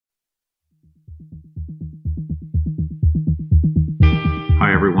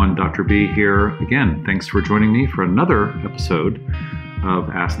Hi everyone, Dr. B here. Again, thanks for joining me for another episode of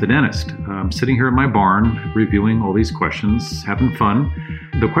Ask the Dentist. I'm sitting here in my barn reviewing all these questions, having fun.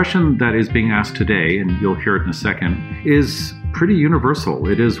 The question that is being asked today, and you'll hear it in a second, is pretty universal.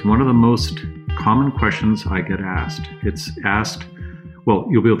 It is one of the most common questions I get asked. It's asked, well,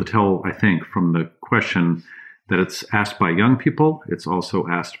 you'll be able to tell, I think, from the question that it's asked by young people. It's also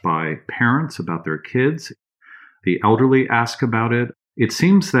asked by parents about their kids. The elderly ask about it. It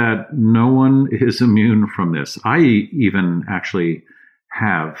seems that no one is immune from this. I even actually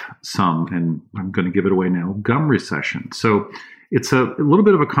have some, and I'm going to give it away now, gum recession. So it's a little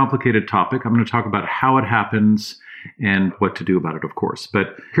bit of a complicated topic. I'm going to talk about how it happens and what to do about it, of course.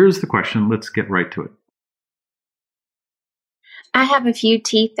 But here's the question. Let's get right to it. I have a few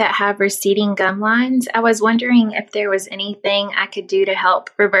teeth that have receding gum lines. I was wondering if there was anything I could do to help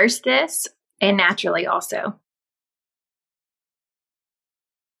reverse this, and naturally also.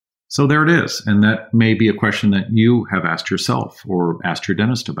 So there it is. And that may be a question that you have asked yourself or asked your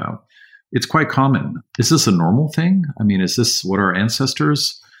dentist about. It's quite common. Is this a normal thing? I mean, is this what our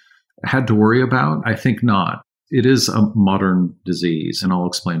ancestors had to worry about? I think not. It is a modern disease, and I'll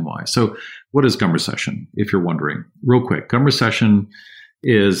explain why. So what is gum recession, if you're wondering? Real quick, gum recession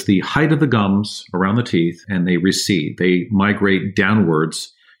is the height of the gums around the teeth, and they recede. They migrate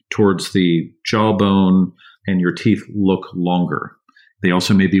downwards towards the jawbone, and your teeth look longer. They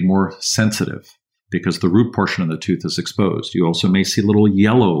also may be more sensitive because the root portion of the tooth is exposed. You also may see little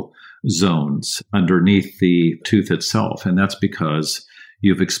yellow zones underneath the tooth itself, and that's because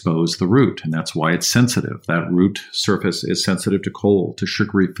you've exposed the root, and that's why it's sensitive. That root surface is sensitive to cold, to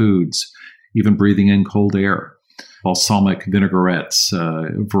sugary foods, even breathing in cold air, balsamic vinaigrettes, a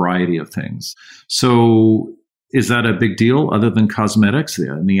variety of things. So is that a big deal other than cosmetics?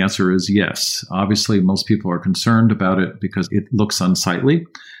 And the answer is yes. Obviously, most people are concerned about it because it looks unsightly.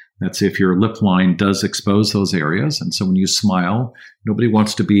 That's if your lip line does expose those areas. And so when you smile, nobody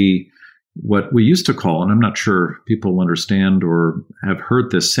wants to be what we used to call, and I'm not sure people understand or have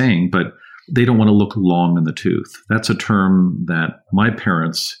heard this saying, but they don't want to look long in the tooth. That's a term that my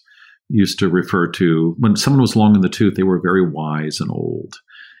parents used to refer to. When someone was long in the tooth, they were very wise and old.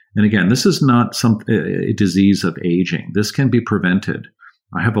 And again, this is not a disease of aging. This can be prevented.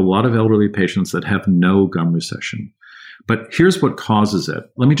 I have a lot of elderly patients that have no gum recession. But here's what causes it.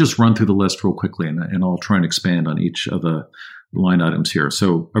 Let me just run through the list real quickly, and I'll try and expand on each of the line items here.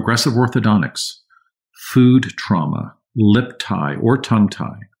 So aggressive orthodontics, food trauma, lip tie or tongue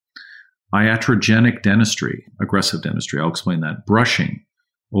tie, iatrogenic dentistry, aggressive dentistry, I'll explain that, brushing,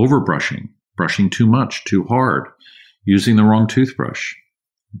 overbrushing, brushing too much, too hard, using the wrong toothbrush,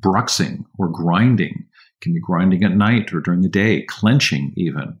 bruxing or grinding, can be grinding at night or during the day, clenching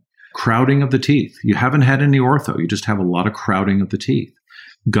even, crowding of the teeth. You haven't had any ortho, you just have a lot of crowding of the teeth.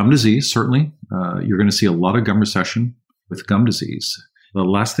 Gum disease, certainly, you're going to see a lot of gum recession with gum disease. The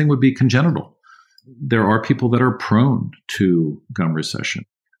last thing would be congenital. There are people that are prone to gum recession.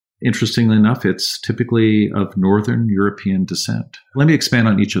 Interestingly enough, it's typically of Northern European descent. Let me expand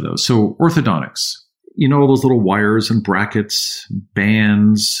on each of those. So orthodontics, you know, all those little wires and brackets,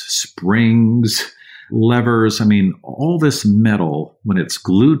 bands, springs, levers. I mean, all this metal, when it's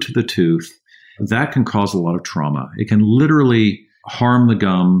glued to the tooth, that can cause a lot of trauma. It can literally harm the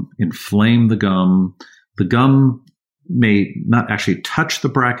gum, inflame the gum. The gum may not actually touch the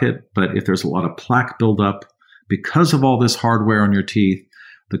bracket, but if there's a lot of plaque buildup, because of all this hardware on your teeth,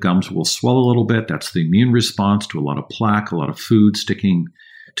 the gums will swell a little bit. That's the immune response to a lot of plaque, a lot of food sticking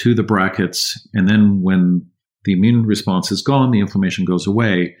to the brackets. And then when the immune response is gone, the inflammation goes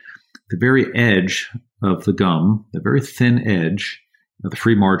away, the very edge of the gum, the very thin edge, the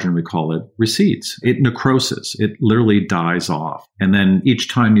free margin we call it, recedes. It necroses. It literally dies off. And then each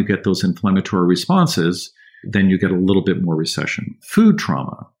time you get those inflammatory responses, then you get a little bit more recession. Food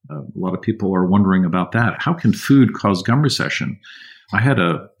trauma. A lot of people are wondering about that. How can food cause gum recession? I had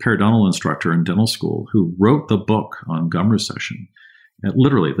a periodontal instructor in dental school who wrote the book on gum recession,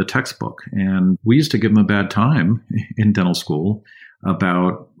 literally the textbook. And we used to give him a bad time in dental school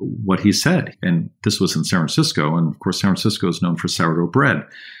about what he said. And this was in San Francisco. And of course, San Francisco is known for sourdough bread.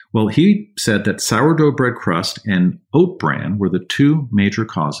 Well, he said that sourdough bread crust and oat bran were the two major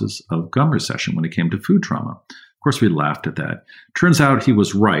causes of gum recession when it came to food trauma. Of course, we laughed at that. Turns out he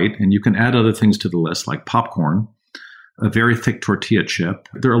was right. And you can add other things to the list like popcorn, a very thick tortilla chip.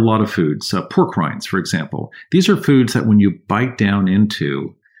 There are a lot of foods, pork rinds, for example. These are foods that when you bite down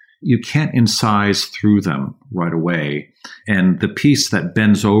into, you can't incise through them right away. And the piece that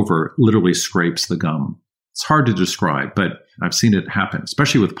bends over literally scrapes the gum. It's hard to describe, but I've seen it happen,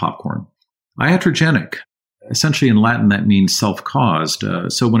 especially with popcorn. Iatrogenic. essentially in Latin, that means self-caused.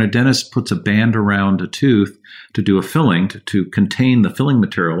 So when a dentist puts a band around a tooth to do a filling, to contain the filling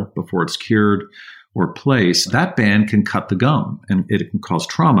material before it's cured or placed, that band can cut the gum and it can cause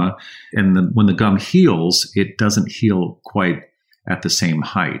trauma. And then when the gum heals, it doesn't heal quite at the same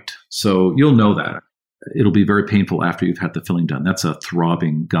height. So you'll know that. It'll be very painful after you've had the filling done. That's a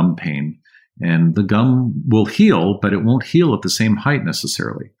throbbing gum pain. And the gum will heal, but it won't heal at the same height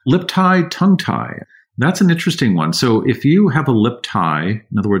necessarily. Lip tie, tongue tie. That's an interesting one. So if you have a lip tie,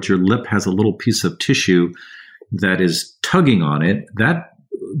 in other words, your lip has a little piece of tissue that is tugging on it,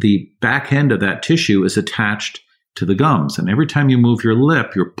 the back end of that tissue is attached to the gums. And every time you move your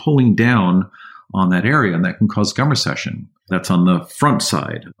lip, you're pulling down on that area, and that can cause gum recession. That's on the front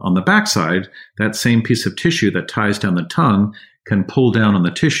side. On the back side, that same piece of tissue that ties down the tongue can pull down on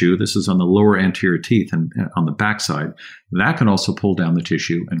the tissue. This is on the lower anterior teeth and on the back side. That can also pull down the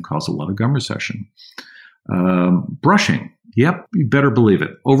tissue and cause a lot of gum recession. Brushing. Yep, you better believe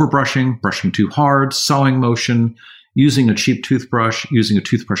it. Overbrushing, brushing too hard, sawing motion, using a cheap toothbrush, using a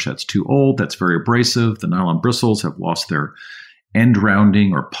toothbrush that's too old, that's very abrasive. The nylon bristles have lost their end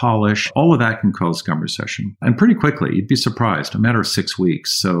rounding or polish. All of that can cause gum recession. And pretty quickly, you'd be surprised, a matter of 6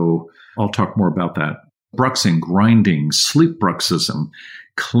 weeks. So I'll talk more about that. Bruxing, grinding, sleep bruxism,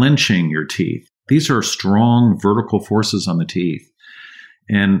 clenching your teeth. These are strong vertical forces on the teeth.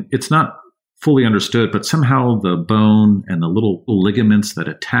 And it's not fully understood, but somehow the bone and the little ligaments that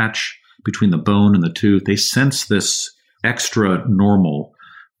attach between the bone and the tooth, they sense this extra normal,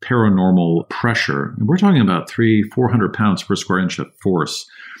 paranormal pressure. And we're talking about 300-400 pounds per square inch of force,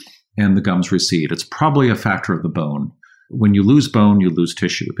 and the gums recede. It's probably a factor of the bone. When you lose bone, you lose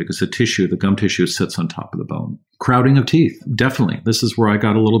tissue because the gum tissue sits on top of the bone. Crowding of teeth, definitely. This is where I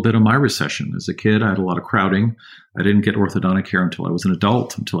got a little bit of my recession. As a kid, I had a lot of crowding. I didn't get orthodontic care until I was an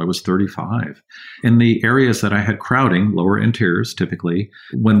adult, until I was 35. In the areas that I had crowding, lower anteriors typically,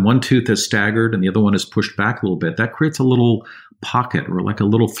 when one tooth is staggered and the other one is pushed back a little bit, that creates a little pocket or like a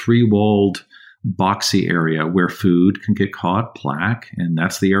little three-walled boxy area where food can get caught, plaque, and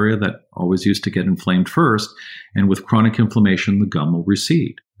that's the area that always used to get inflamed first. And with chronic inflammation, the gum will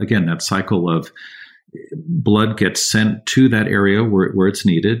recede. Again, that cycle of blood gets sent to that area where it's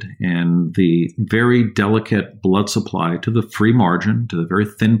needed, and the very delicate blood supply to the free margin, to the very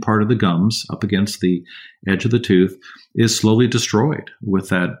thin part of the gums up against the edge of the tooth, is slowly destroyed with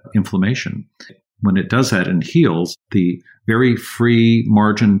that inflammation. When it does that and heals, the very free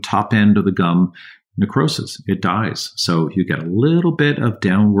margin top end of the gum necroses. It dies. So you get a little bit of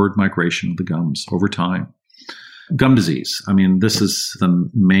downward migration of the gums over time. Gum disease. I mean, this is the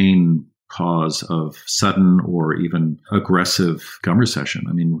main cause of sudden or even aggressive gum recession.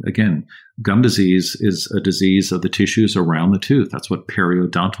 I mean, again, gum disease is a disease of the tissues around the tooth. That's what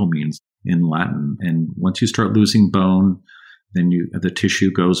periodontal means in Latin. And once you start losing bone, then the tissue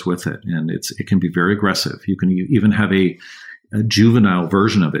goes with it, and it can be very aggressive. You can even have a juvenile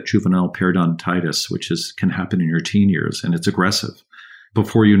version of it, juvenile periodontitis, which can happen in your teen years, and it's aggressive.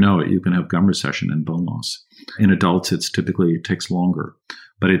 Before you know it, you can have gum recession and bone loss. In adults, it takes longer,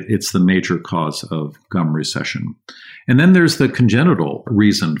 but it's the major cause of gum recession. And then there's the congenital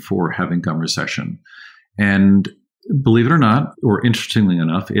reason for having gum recession, and believe it or not, or interestingly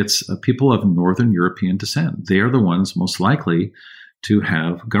enough, it's people of Northern European descent. They are the ones most likely to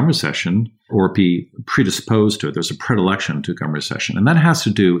have gum recession or be predisposed to it. There's a predilection to gum recession. And that has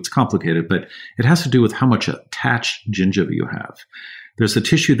to do, it's complicated, but it has to do with how much attached gingiva you have. There's the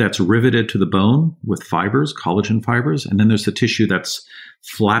tissue that's riveted to the bone with fibers, collagen fibers, and then there's the tissue that's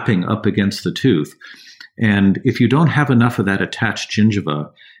flapping up against the tooth. And if you don't have enough of that attached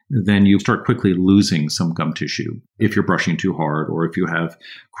gingiva, then you start quickly losing some gum tissue if you're brushing too hard or if you have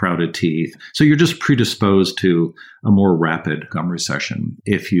crowded teeth. So you're just predisposed to a more rapid gum recession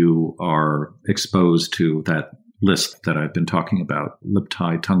if you are exposed to that list that I've been talking about: lip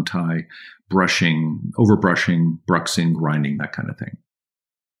tie, tongue tie, brushing, overbrushing, bruxing, grinding, that kind of thing.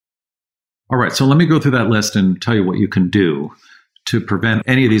 All right, so let me go through that list and tell you what you can do to prevent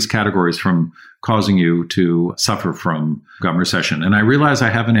any of these categories from causing you to suffer from gum recession. And I realize I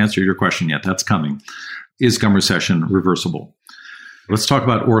haven't answered your question yet. That's coming. Is gum recession reversible? Let's talk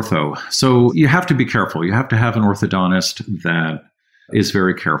about ortho. So you have to be careful. You have to have an orthodontist that is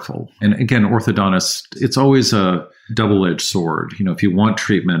very careful. And again, orthodontist, it's always a double-edged sword. If you want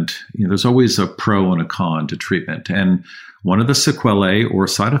treatment, there's always a pro and a con to treatment. And one of the sequelae or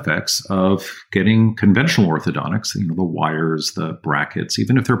side effects of getting conventional orthodontics, the wires, the brackets,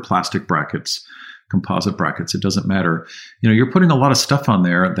 even if they're plastic brackets, composite brackets, it doesn't matter. You're putting a lot of stuff on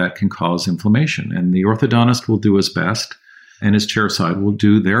there that can cause inflammation. And the orthodontist will do his best and his chairside will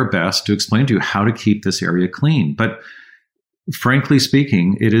do their best to explain to you how to keep this area clean. But frankly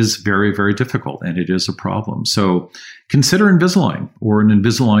speaking, it is very, very difficult, and it is a problem. So consider Invisalign or an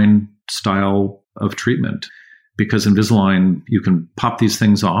Invisalign style of treatment, because Invisalign, you can pop these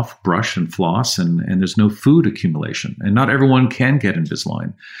things off, brush and floss, and there's no food accumulation. And not everyone can get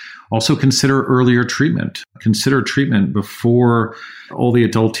Invisalign. Also consider earlier treatment. Consider treatment before all the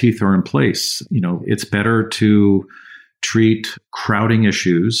adult teeth are in place. It's better to treat crowding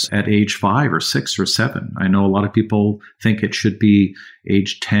issues at age 5 or 6 or 7. I know a lot of people think it should be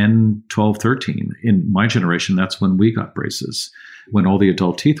age 10, 12, 13. In my generation, that's when we got braces, when all the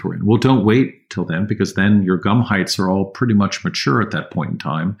adult teeth were in. Well, don't wait till then, because then your gum heights are all pretty much mature at that point in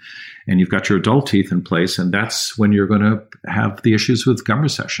time, and you've got your adult teeth in place, and that's when you're going to have the issues with gum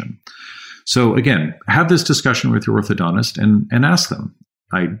recession. So again, have this discussion with your orthodontist and ask them,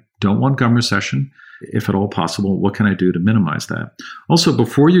 I don't want gum recession. If at all possible, what can I do to minimize that? Also,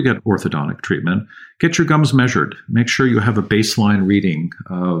 before you get orthodontic treatment, get your gums measured. Make sure you have a baseline reading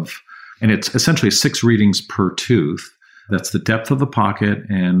and it's essentially 6 readings per tooth. That's the depth of the pocket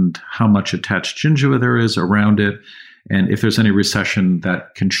and how much attached gingiva there is around it. And if there's any recession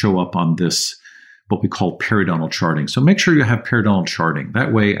that can show up on this, what we call periodontal charting. So make sure you have periodontal charting.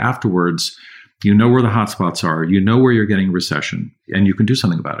 That way, afterwards, you know where the hot spots are, you know where you're getting recession, and you can do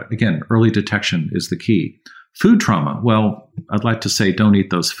something about it. Again, early detection is the key. Food trauma. Well, I'd like to say don't eat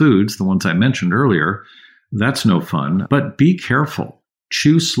those foods, the ones I mentioned earlier. That's no fun, but be careful.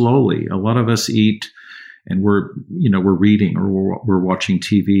 Chew slowly. A lot of us eat and we're reading or we're watching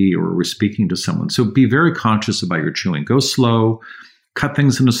TV or we're speaking to someone. So be very conscious about your chewing. Go slow. Cut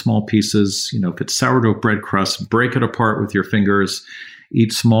things into small pieces. If it's sourdough bread crust, break it apart with your fingers.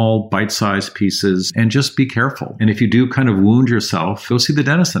 Eat small, bite-sized pieces, and just be careful. And if you do kind of wound yourself, go see the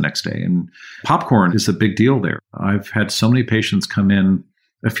dentist the next day. And popcorn is a big deal there. I've had so many patients come in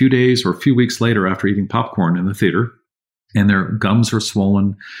a few days or a few weeks later after eating popcorn in the theater, and their gums are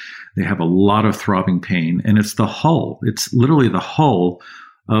swollen. They have a lot of throbbing pain, and it's the hull. It's literally the hull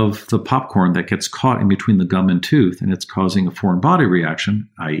of the popcorn that gets caught in between the gum and tooth, and it's causing a foreign body reaction,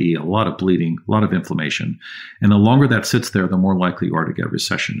 i.e. a lot of bleeding, a lot of inflammation. And the longer that sits there, the more likely you are to get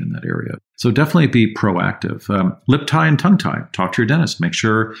recession in that area. So definitely be proactive. Lip tie and tongue tie. Talk to your dentist. Make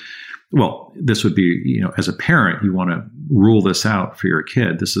sure, this would be, as a parent, you want to rule this out for your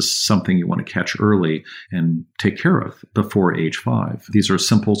kid. This is something you want to catch early and take care of before age 5. These are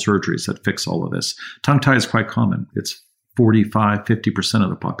simple surgeries that fix all of this. Tongue tie is quite common. It's 45, 50% of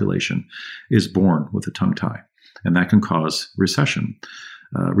the population is born with a tongue tie, and that can cause recession.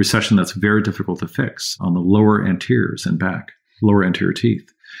 Recession that's very difficult to fix on the lower anteriors and back, lower anterior teeth.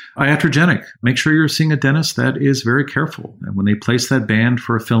 Iatrogenic. Make sure you're seeing a dentist that is very careful. And when they place that band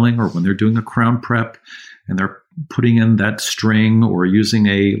for a filling, or when they're doing a crown prep and they're putting in that string or using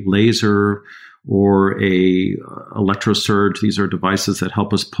a laser or a electrosurge. These are devices that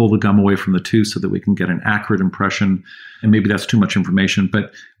help us pull the gum away from the tooth so that we can get an accurate impression. And maybe that's too much information.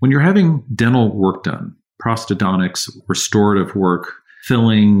 But when you're having dental work done, prosthodontics, restorative work,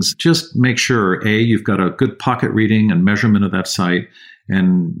 fillings, just make sure, you've got a good pocket reading and measurement of that site.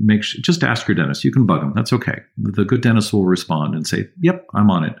 And just ask your dentist. You can bug them. That's okay. The good dentist will respond and say, yep,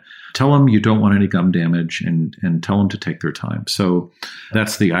 I'm on it. Tell them you don't want any gum damage and tell them to take their time. So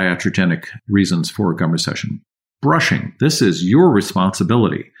that's the iatrogenic reasons for gum recession. Brushing. This is your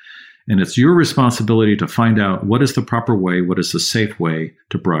responsibility. And it's your responsibility to find out what is the proper way, what is the safe way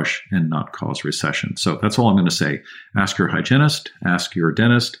to brush and not cause recession. So that's all I'm going to say. Ask your hygienist, ask your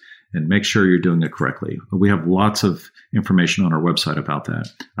dentist, and make sure you're doing it correctly. We have lots of information on our website about that.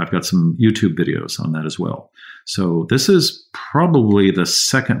 I've got some YouTube videos on that as well. So this is probably the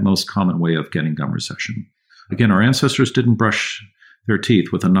second most common way of getting gum recession. Again, our ancestors didn't brush their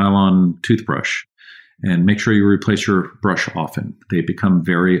teeth with a nylon toothbrush. And make sure you replace your brush often. They become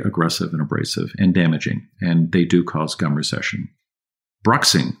very aggressive and abrasive and damaging, and they do cause gum recession.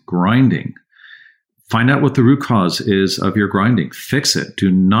 Bruxing, grinding. Find out what the root cause is of your grinding. Fix it. Do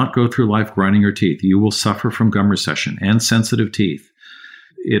not go through life grinding your teeth. You will suffer from gum recession and sensitive teeth.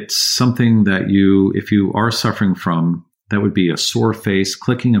 It's something that if you are suffering from, that would be a sore face,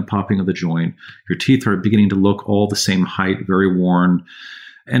 clicking and popping of the joint. Your teeth are beginning to look all the same height, very worn.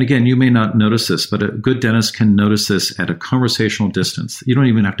 And again, you may not notice this, but a good dentist can notice this at a conversational distance. You don't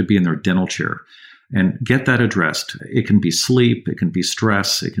even have to be in their dental chair. And get that addressed. It can be sleep, it can be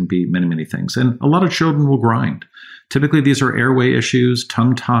stress, it can be many, many things. And a lot of children will grind. Typically, these are airway issues,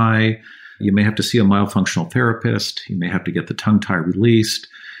 tongue tie. You may have to see a myofunctional therapist. You may have to get the tongue tie released.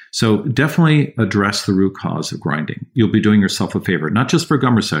 So definitely address the root cause of grinding. You'll be doing yourself a favor, not just for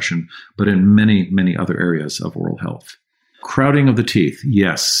gum recession, but in many, many other areas of oral health. Crowding of the teeth.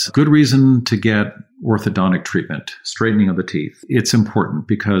 Yes. Good reason to get orthodontic treatment, straightening of the teeth. It's important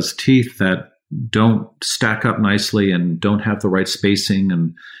because teeth that don't stack up nicely and don't have the right spacing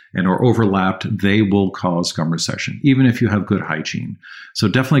and are overlapped, they will cause gum recession, even if you have good hygiene. So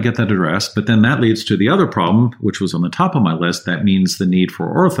definitely get that addressed. But then that leads to the other problem, which was on the top of my list. That means the need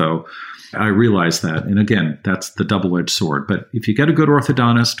for ortho. I realize that. And again, that's the double-edged sword. But if you get a good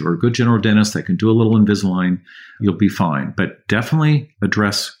orthodontist or a good general dentist that can do a little Invisalign, you'll be fine. But definitely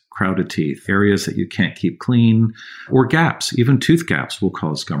address crowded teeth, areas that you can't keep clean, or gaps. Even tooth gaps will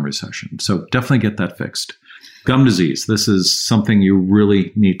cause gum recession. So definitely get that fixed. Gum disease. This is something you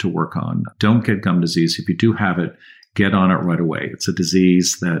really need to work on. Don't get gum disease. If you do have it, get on it right away. It's a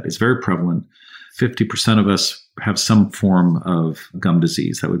disease that is very prevalent. 50% of us have some form of gum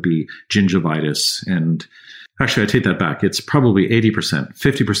disease. That would be gingivitis. And actually, I take that back. It's probably 80%.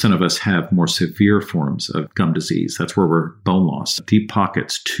 50% of us have more severe forms of gum disease. That's where we're bone loss, deep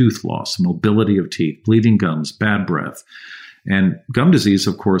pockets, tooth loss, mobility of teeth, bleeding gums, bad breath. And gum disease,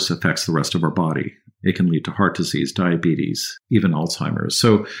 of course, affects the rest of our body. It can lead to heart disease, diabetes, even Alzheimer's.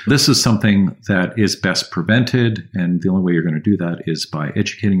 So this is something that is best prevented. And the only way you're going to do that is by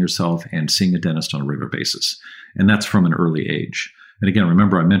educating yourself and seeing a dentist on a regular basis. And that's from an early age. And again,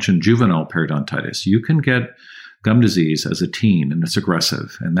 remember, I mentioned juvenile periodontitis. You can get gum disease as a teen, and it's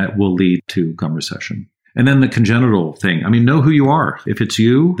aggressive, and that will lead to gum recession. And then the congenital thing. I mean, know who you are. If it's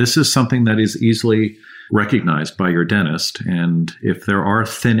you, this is something that is easily recognized by your dentist. And if there are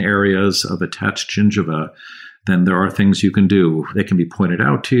thin areas of attached gingiva, then there are things you can do. They can be pointed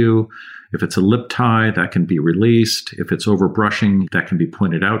out to you. If it's a lip tie, that can be released. If it's overbrushing, that can be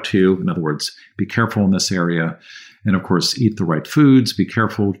pointed out to you. In other words, be careful in this area. And of course, eat the right foods. Be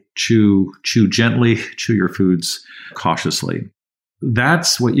careful. Chew gently. Chew your foods cautiously.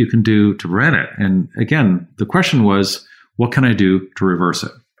 That's what you can do to prevent it. And again, the question was, what can I do to reverse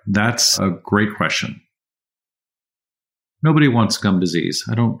it? That's a great question. Nobody wants gum disease.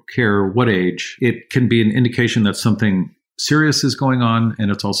 I don't care what age. It can be an indication that something serious is going on,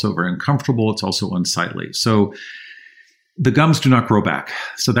 and it's also very uncomfortable. It's also unsightly. So the gums do not grow back.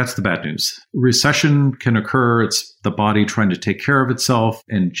 So that's the bad news. Recession can occur. It's the body trying to take care of itself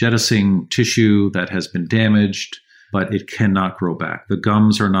and jettisoning tissue that has been damaged, but it cannot grow back. The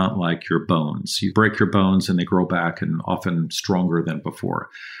gums are not like your bones. You break your bones and they grow back and often stronger than before.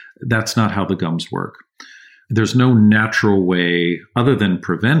 That's not how the gums work. There's no natural way other than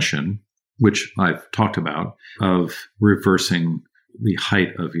prevention, which I've talked about, of reversing the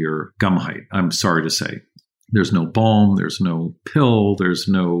height of your gum height. I'm sorry to say. There's no balm, there's no pill, there's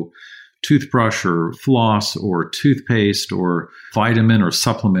no toothbrush or floss or toothpaste or vitamin or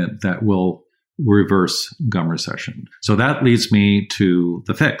supplement that will reverse gum recession. So that leads me to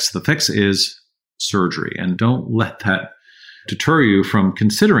the fix. The fix is surgery, and don't let that deter you from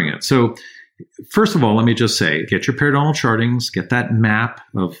considering it. So first of all, let me just say, get your periodontal chartings, get that map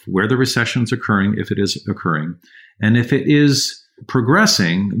of where the recession is occurring, if it is occurring. And if it is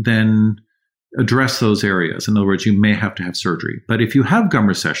progressing, then address those areas. In other words, you may have to have surgery. But if you have gum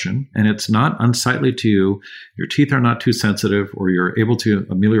recession and it's not unsightly to you, your teeth are not too sensitive, or you're able to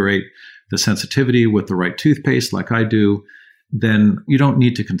ameliorate the sensitivity with the right toothpaste like I do, then you don't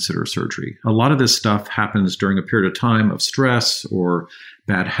need to consider surgery. A lot of this stuff happens during a period of time of stress or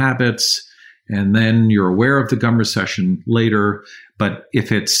bad habits, and then you're aware of the gum recession later. But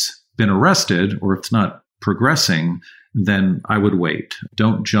if it's been arrested or if it's not progressing, then I would wait.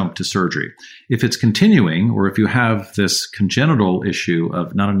 Don't jump to surgery. If it's continuing, or if you have this congenital issue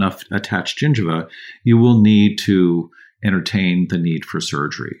of not enough attached gingiva, you will need to entertain the need for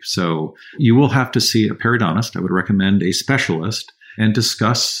surgery. So you will have to see a periodontist. I would recommend a specialist and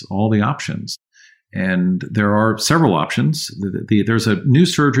discuss all the options. And there are several options. There's a new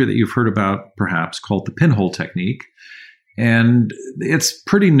surgery that you've heard about, perhaps, called the pinhole technique. And it's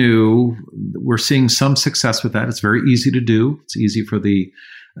pretty new. We're seeing some success with that. It's very easy to do. It's easy for the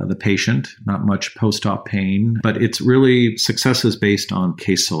patient, not much post-op pain. But it's really, success is based on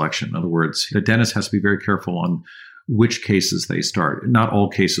case selection. In other words, the dentist has to be very careful on which cases they start. Not all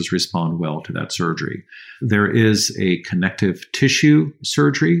cases respond well to that surgery. There is a connective tissue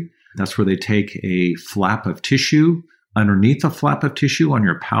surgery. That's where they take a flap of tissue. Underneath the flap of tissue on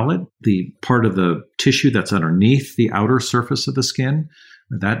your palate, the part of the tissue that's underneath the outer surface of the skin,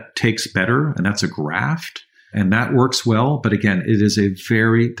 that takes better, and that's a graft, and that works well. But again, it is a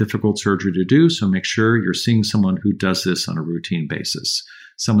very difficult surgery to do, so make sure you're seeing someone who does this on a routine basis,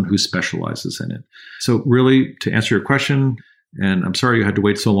 someone who specializes in it. So really, to answer your question, And I'm sorry you had to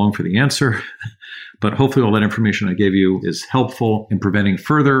wait so long for the answer, but hopefully all that information I gave you is helpful in preventing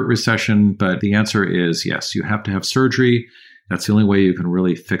further recession. But the answer is yes, you have to have surgery. That's the only way you can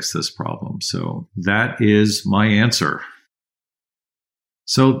really fix this problem. So that is my answer.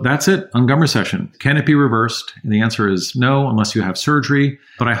 So that's it on gum recession. Can it be reversed? And the answer is no, unless you have surgery.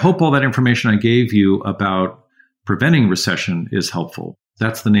 But I hope all that information I gave you about preventing recession is helpful.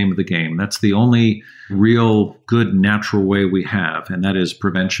 That's the name of the game. That's the only real good natural way we have, and that is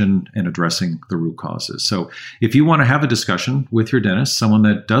prevention and addressing the root causes. So if you want to have a discussion with your dentist, someone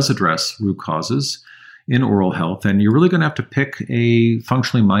that does address root causes in oral health, then you're really going to have to pick a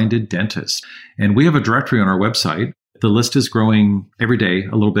functionally minded dentist. And we have a directory on our website. The list is growing every day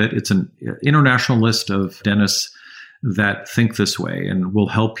a little bit. It's an international list of dentists that think this way and will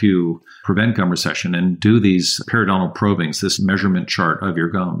help you prevent gum recession and do these periodontal probings, this measurement chart of your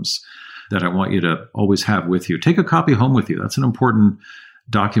gums that I want you to always have with you. Take a copy home with you. That's an important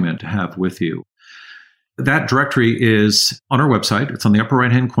document to have with you. That directory is on our website. It's on the upper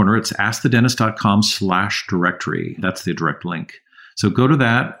right-hand corner. It's askthedentist.com/directory. That's the direct link. So go to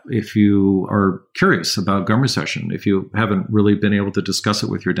that if you are curious about gum recession, if you haven't really been able to discuss it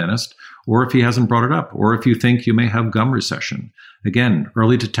with your dentist, or if he hasn't brought it up, or if you think you may have gum recession. Again,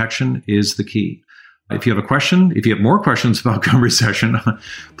 early detection is the key. If you have a question, if you have more questions about gum recession,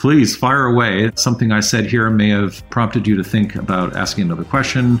 please fire away. It's something I said here may have prompted you to think about asking another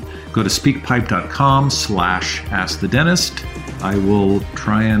question. Go to speakpipe.com/askthedentist. I will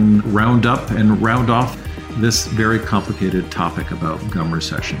try and round up and round off this very complicated topic about gum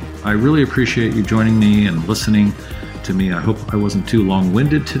recession. I really appreciate you joining me and listening to me. I hope I wasn't too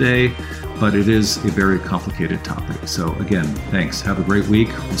long-winded today, but it is a very complicated topic. So again, thanks. Have a great week.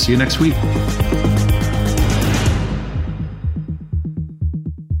 We'll see you next week.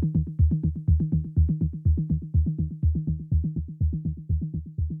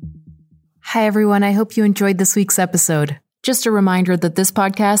 Hi, everyone. I hope you enjoyed this week's episode. Just a reminder that this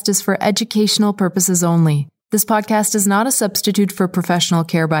podcast is for educational purposes only. This podcast is not a substitute for professional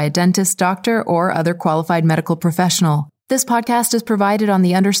care by a dentist, doctor, or other qualified medical professional. This podcast is provided on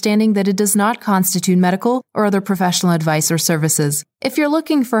the understanding that it does not constitute medical or other professional advice or services. If you're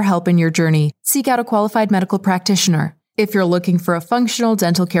looking for help in your journey, seek out a qualified medical practitioner. If you're looking for a functional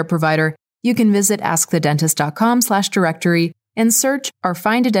dental care provider, you can visit askthedentist.com/directory and search or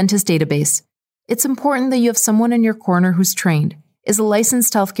find a dentist database. It's important that you have someone in your corner who's trained, is a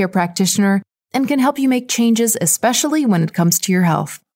licensed healthcare practitioner, and can help you make changes, especially when it comes to your health.